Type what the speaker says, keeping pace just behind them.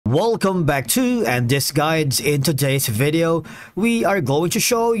Welcome back to and this guides. In today's video, we are going to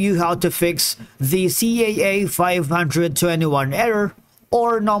show you how to fix the CAA50021 error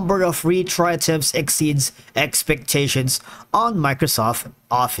or number of retry attempts exceeds expectations on Microsoft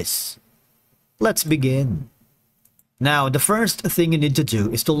Office. Let's begin. Now, the first thing you need to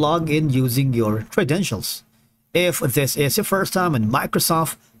do is to log in using your credentials. If this is your first time in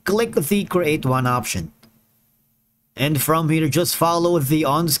Microsoft, click the Create One option. And from here, just follow the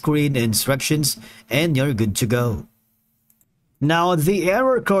on-screen instructions and you're good to go. Now, the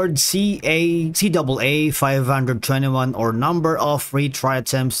error code CAA50021 or number of retry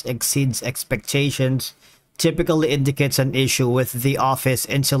attempts exceeds expectations typically indicates an issue with the Office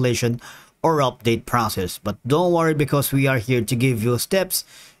installation or update process. But don't worry, because we are here to give you steps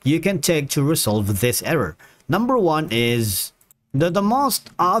you can take to resolve this error. Number one is the most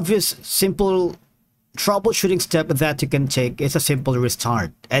obvious, simple troubleshooting step that you can take is a simple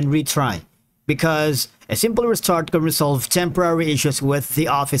restart and retry, because a simple restart can resolve temporary issues with the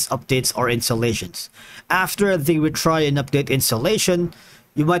Office updates or installations. After the retry and update installation,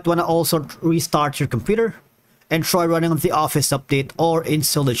 you might want to also restart your computer and try running the Office update or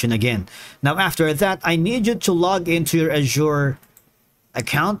installation again. Now after that, I need you to log into your Azure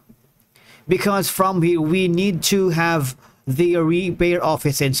account, because from here we need to have the repair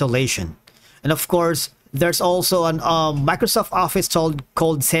Office installation. And of course, there's also an Microsoft Office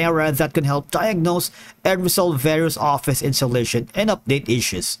called Sarah that can help diagnose and resolve various Office installation and update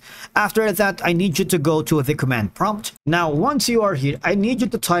issues. After that, I need you to go to the command prompt. Now, once you are here, I need you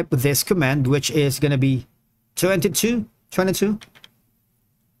to type this command, which is going to be 22.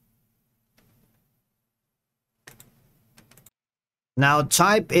 Now,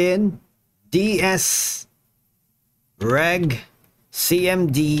 type in dsregcmd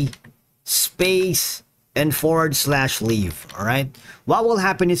space and /leave. All right, what will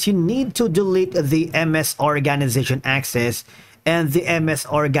happen is you need to delete the MS organization access and the MS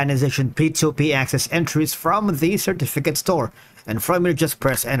organization P2P access entries from the certificate store, and from here just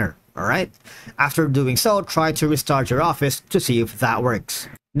press enter. All right, after doing so, try to restart your Office to see if that works.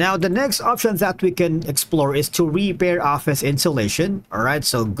 Now, the next option that we can explore is to repair Office installation. All right,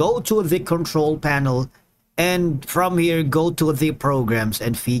 so go to the control panel and from here go to the programs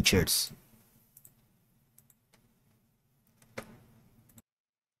and features.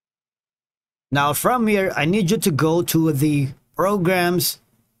 Now from here, I need you to go to the programs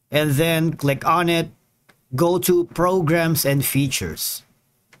and then click on it, go to programs and features.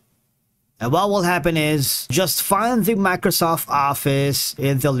 And what will happen is just find the Microsoft Office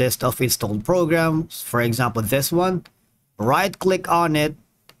in the list of installed programs. For example, this one, right click on it,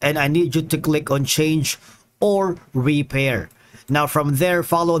 and I need you to click on change or repair. Now from there,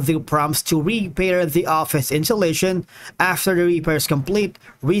 follow the prompts to repair the Office installation. After the repair is complete,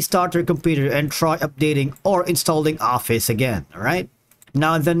 restart your computer and try updating or installing Office again. All right.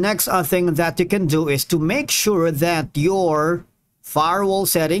 Now the next thing that you can do is to make sure that your firewall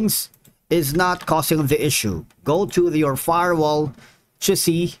settings is not causing the issue. Go to your firewall to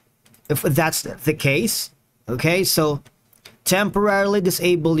see if that's the case. Okay, so temporarily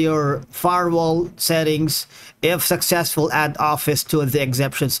disable your firewall settings. If successful, add Office to the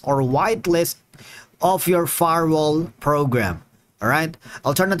exceptions or whitelist of your firewall program. All right.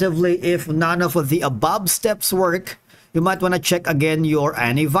 Alternatively, if none of the above steps work, you might want to check again your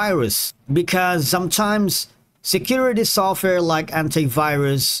antivirus, because sometimes security software like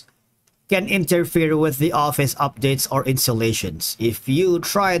antivirus can interfere with the Office updates or installations. If you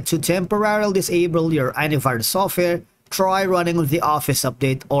try to temporarily disable your antivirus software, try running the Office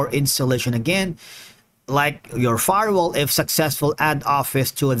update or installation again. Like your firewall, if successful, add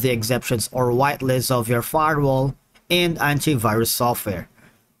Office to the exceptions or whitelist of your firewall and antivirus software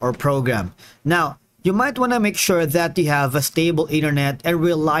or program. Now, you might want to make sure that you have a stable internet and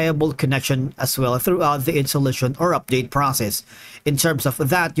reliable connection as well throughout the installation or update process. In terms of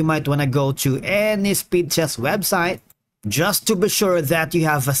that, you might want to go to any speed test website just to be sure that you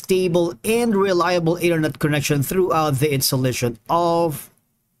have a stable and reliable internet connection throughout the installation of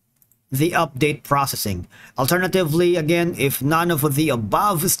the update processing. Alternatively, again, if none of the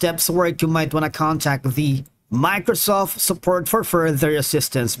above steps work, you might want to contact the Microsoft support for further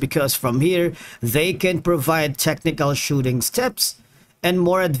assistance, because from here they can provide technical shooting steps and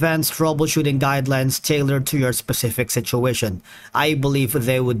more advanced troubleshooting guidelines tailored to your specific situation. I believe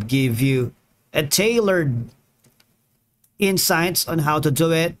they would give you a tailored insights on how to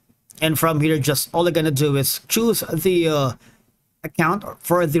do it, and from here just all you're gonna do is choose the account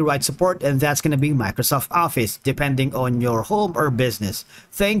for the right support, and that's going to be Microsoft Office, depending on your home or business.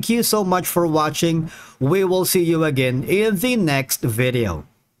 Thank you so much for watching. We will see you again in the next video.